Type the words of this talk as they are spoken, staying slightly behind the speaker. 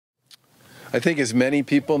I think as many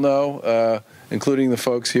people know, including the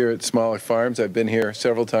folks here at Smolak Farms, I've been here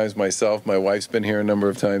several times myself. My wife's been here a number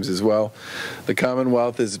of times as well. The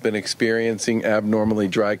Commonwealth has been experiencing abnormally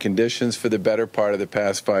dry conditions for the better part of the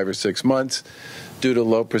past 5 or 6 months due to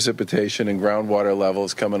low precipitation and groundwater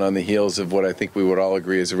levels coming on the heels of what I think we would all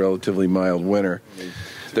agree is a relatively mild winter.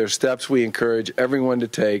 There are steps we encourage everyone to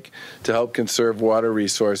take to help conserve water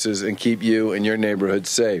resources and keep you and your neighborhood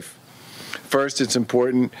safe. First, it's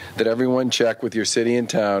important that everyone check with your city and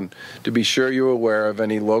town to be sure you're aware of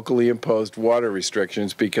any locally imposed water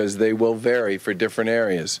restrictions because they will vary for different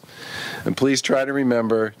areas. And please try to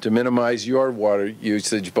remember to minimize your water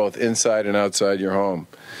usage both inside and outside your home.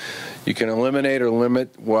 You can eliminate or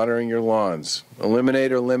limit watering your lawns,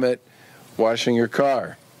 eliminate or limit washing your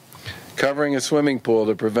car, covering a swimming pool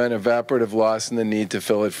to prevent evaporative loss and the need to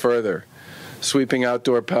fill it further, sweeping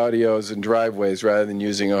outdoor patios and driveways rather than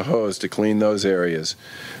using a hose to clean those areas,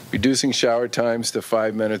 reducing shower times to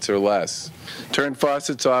 5 minutes or less, turn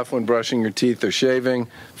faucets off when brushing your teeth or shaving,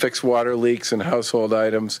 fix water leaks in household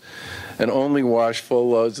items, and only wash full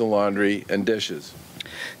loads of laundry and dishes.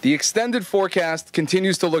 The extended forecast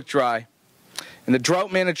continues to look dry, and the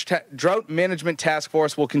Drought Management Task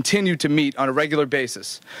Force will continue to meet on a regular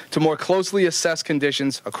basis to more closely assess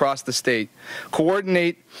conditions across the state,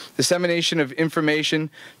 coordinate dissemination of information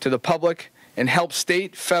to the public, and help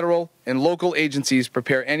state, federal, and local agencies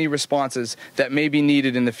prepare any responses that may be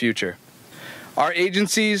needed in the future. Our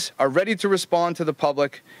agencies are ready to respond to the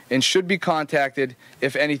public and should be contacted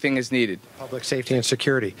if anything is needed. Public safety and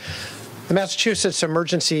security. The Massachusetts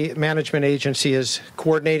Emergency Management Agency is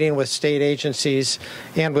coordinating with state agencies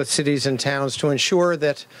and with cities and towns to ensure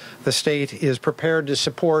that the state is prepared to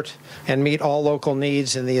support and meet all local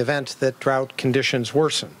needs in the event that drought conditions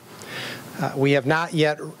worsen. We have not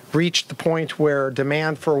yet reached the point where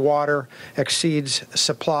demand for water exceeds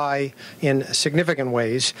supply in significant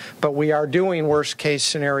ways, but we are doing worst-case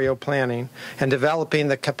scenario planning and developing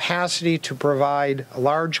the capacity to provide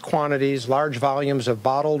large quantities, large volumes of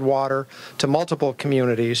bottled water to multiple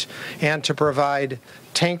communities and to provide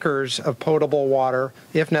tankers of potable water,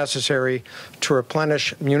 if necessary, to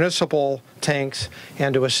replenish municipal tanks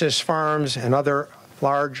and to assist farms and other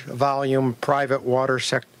large volume private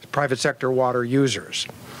sector water users.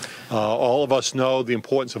 All of us know the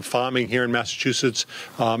importance of farming here in Massachusetts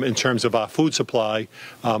in terms of our food supply.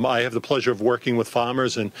 I have the pleasure of working with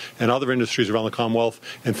farmers and other industries around the Commonwealth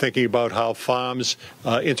and thinking about how farms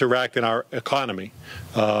interact in our economy.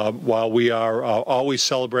 While we are always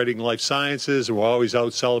celebrating life sciences and we're always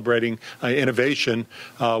out celebrating innovation,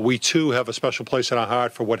 we too have a special place in our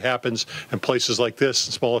heart for what happens in places like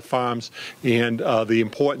this, Smolak Farms, and the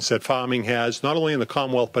importance that farming has not only in the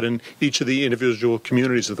Commonwealth but in each of the individual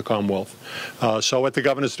communities of the Commonwealth. So at the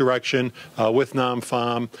governor's direction, with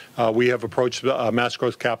NAM-Farm, we have approached Mass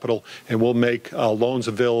Growth Capital and we'll make loans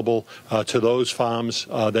available to those farms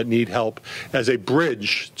that need help as a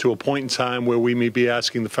bridge to a point in time where we may be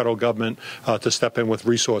asking the federal government to step in with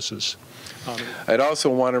resources. I'd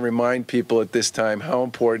also want to remind people at this time how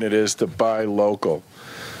important it is to buy local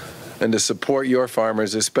and to support your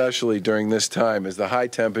farmers, especially during this time, as the high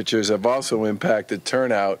temperatures have also impacted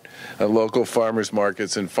turnout at local farmers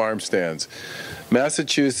markets and farm stands.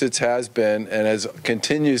 Massachusetts has been and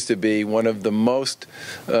continues to be one of the most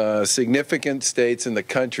significant states in the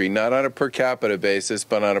country, not on a per capita basis,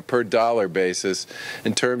 but on a per dollar basis,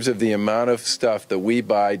 in terms of the amount of stuff that we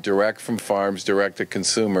buy direct from farms, direct to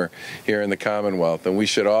consumer here in the Commonwealth. And we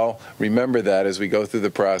should all remember that as we go through the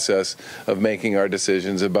process of making our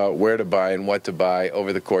decisions about where to buy and what to buy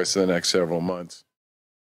over the course of the next several months.